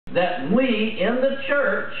that we in the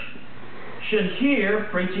church should hear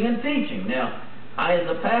preaching and teaching. Now, I as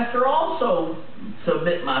a pastor also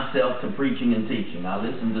submit myself to preaching and teaching. I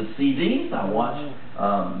listen to CDs, I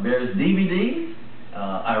watch various DVDs,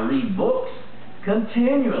 I read books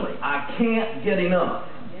continually. I can't get enough.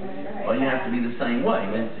 Well, you have to be the same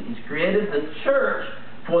way. He's created the church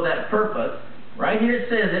for that purpose. Right here it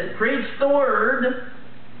says it, preach the word,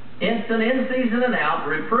 instant, in season and out,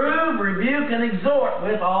 reprove, rebuke, and exhort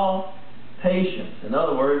with all patience. In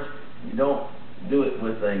other words, you don't do it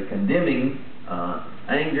with a condemning,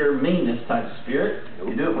 anger, meanness type of spirit.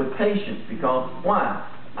 You do it with patience because, why?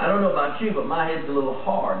 I don't know about you, but my head's a little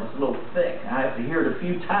hard. It's a little thick. I have to hear it a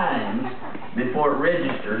few times before it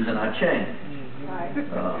registers and I change.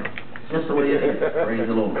 Just the way it is. Praise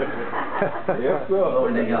the Lord. Yes, sir.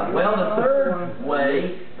 Glory to God. Well, the third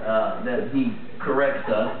way that he corrects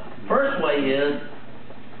us, first way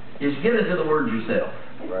is get into the Word yourself.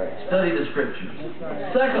 Right. Study the Scriptures.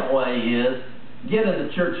 Second way is get in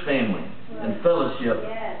the church family and fellowship.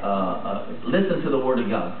 Listen to the Word of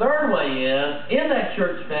God. Third way is, in that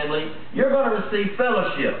church family, you're going to receive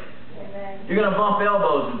fellowship. You're going to bump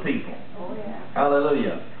elbows with people.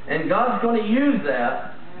 Hallelujah. And God's going to use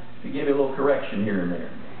that to give you a little correction here and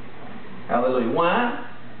there. Hallelujah. Why?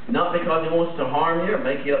 Not because He wants to harm you or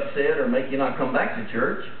make you upset or make you not come back to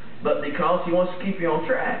church, but because He wants to keep you on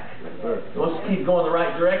track. He wants to keep going the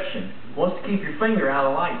right direction. He wants to keep your finger out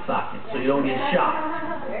of the light socket so you don't get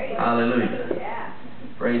shocked. Hallelujah.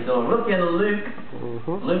 Praise the Lord. Look in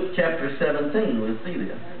Luke chapter 17. We'll see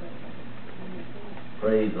this.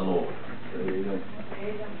 Praise the Lord.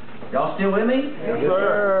 Y'all still with me? Yes,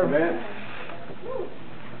 sir. Amen.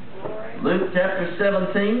 Luke chapter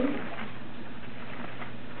 17,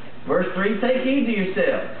 verse 3, take heed to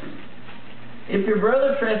yourselves. If your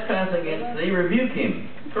brother trespass against thee, rebuke him,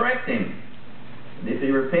 correct him. And if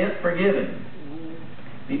he repent, forgive him.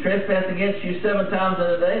 If he trespass against you 7 times in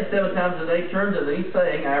a day, 7 times a day turn to thee,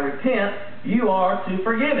 saying, I repent, you are to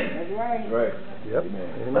forgive him. That's right. Right. Yep.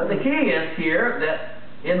 But the key is here that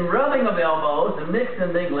in rubbing of elbows and mixing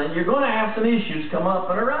and mingling, you're going to have some issues come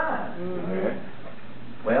up and arise.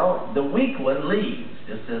 Well, the weak one leaves,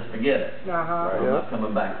 just says forget it. I'm not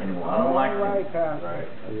coming back anymore. I don't like it. Right.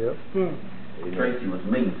 Yep. Tracy was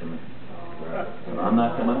mean to me. So I'm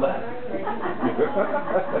not coming back.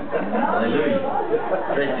 Hallelujah.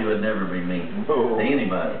 Tracy would never be mean to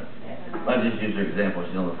anybody. I just use her example.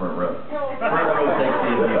 She's on the front row. Front row takes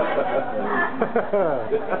the abuse.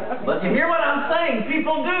 But you hear what I'm saying?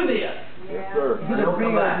 People do this. Yes, sir. They don't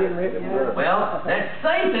come back. Well, that's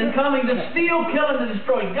Satan coming to steal, kill, and to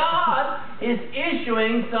destroy. God is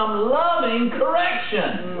issuing some loving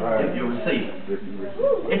correction if you receive it.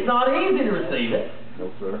 It's not easy to receive it.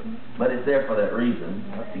 No, sir. But it's there for that reason,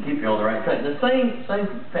 to keep you on the right track. The same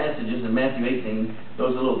passages in Matthew 18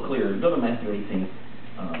 goes a little clearer. Go to Matthew 18.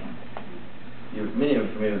 Many of you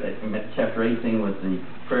are familiar with chapter 18 with the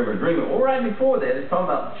prayer of agreement. Well, right before that, it's talking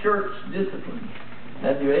about church discipline.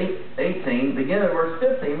 Matthew 18, beginning at verse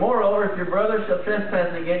 15. Moreover, if your brother shall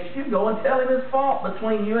trespass against you, go and tell him his fault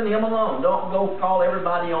between you and him alone. Don't go call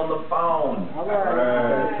everybody on the phone.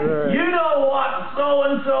 Right. You know what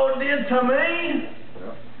so-and-so did to me?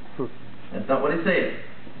 That's not what he said.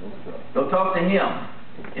 Go talk to him.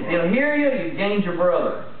 If he'll hear you, you've gained your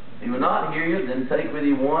brother. If he will not hear you, then take with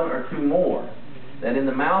you 1 or 2 more, that in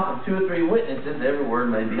the mouth of 2 or 3 witnesses every word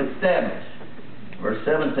may be established. Verse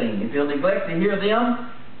 17, if he'll neglect to hear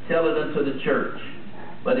them, tell it unto the church.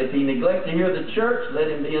 But if he neglect to hear the church, let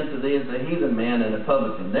him be unto thee as a heathen man and a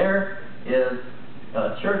publican. There is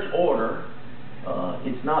church order.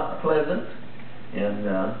 It's not pleasant, and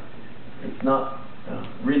it's not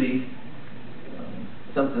really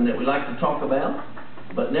something that we like to talk about.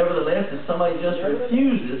 But nevertheless, if somebody just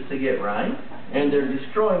refuses to get right, and they're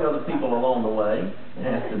destroying other people along the way, it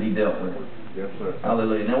has to be dealt with. Yes, sir.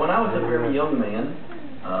 Hallelujah. Now, when I was a very young man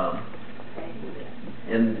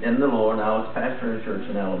in the Lord, I was pastor in a church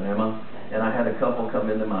in Alabama, and I had a couple come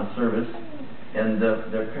into my service, and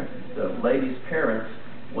the lady's parents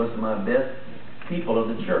was my best people of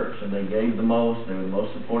the church, and they gave the most, they were the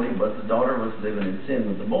most supportive, but the daughter was living in sin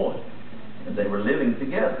with the boy, and they were living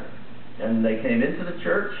together. And they came into the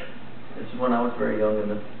church. This is when I was very young in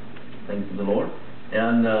the things of the Lord.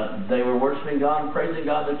 And they were worshiping God and praising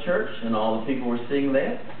God in the church, and all the people were seeing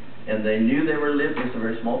that. And they knew they were living, it's a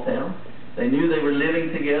very small town. They knew they were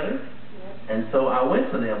living together. And so I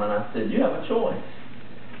went to them and I said, you have a choice.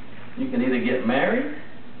 You can either get married,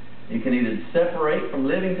 you can either separate from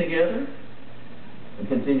living together and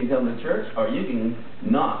continue to come to church, or you can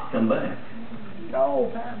not come back.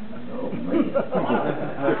 Oh, Oh, man.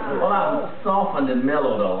 Well, I've softened and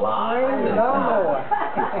mellowed a lot since then.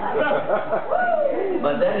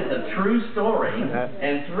 But that is a true story,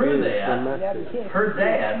 and through that, her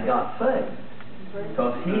dad got saved.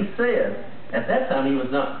 Because he said, at that time he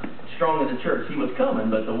was not strong in the church. He was coming,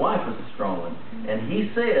 but the wife was a strong one. And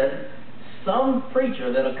he said, some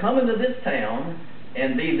preacher that'll come into this town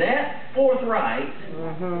and be that forthright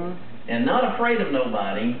and not afraid of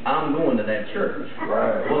nobody, I'm going to that church.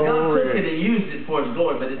 Right. Well, God took it and used it for His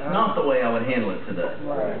glory, but it's not the way I would handle it today.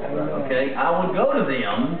 Okay? I would go to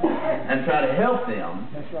them and try to help them,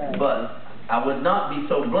 but I would not be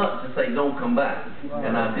so blunt to say, don't come back.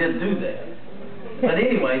 And I did do that. But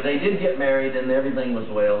anyway, they did get married and everything was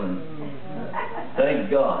well, and thank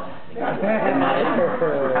God.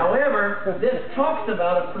 However, this talks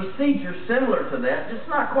about a procedure similar to that, just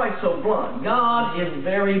not quite so blunt. God is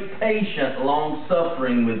very patient,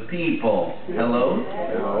 long-suffering with people. Hello?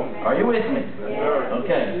 Hello. Are you with me? Yes, sir.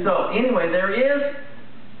 Okay, so anyway, there is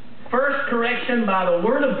first correction by the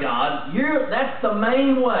Word of God. That's the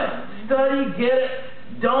main way. Study, get it,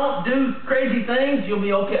 don't do crazy things, you'll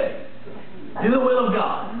be okay. Do the will of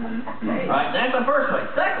God. Right? That's the first way.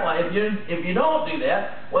 Second way, if you don't do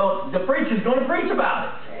that, well, the preacher's going to preach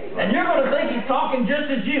about it. And you're going to think he's talking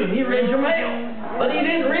just as you, and he read your mail. But he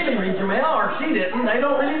didn't really read your mail, or she didn't. They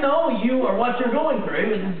don't really know you or what you're going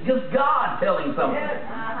through. It's just God telling something,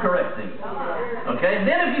 correcting. Okay? And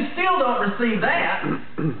then if you still don't receive that,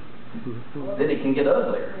 then it can get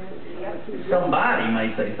uglier. Somebody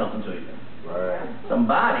may say something to you.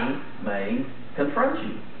 Somebody may confront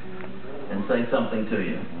you and say something to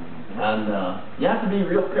you. And you have to be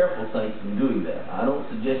real careful, saints, in doing that. I don't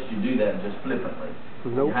suggest you do that just flippantly.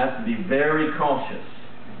 Nope. You have to be very cautious,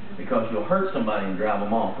 because you'll hurt somebody and drive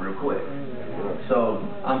them off real quick. So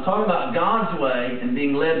I'm talking about God's way and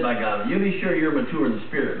being led by God. You be sure you're mature in the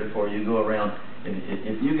Spirit before you go around.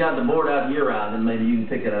 If you got the board out of your eye, then maybe you can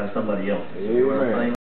pick it out of somebody else's. You know what I'm saying?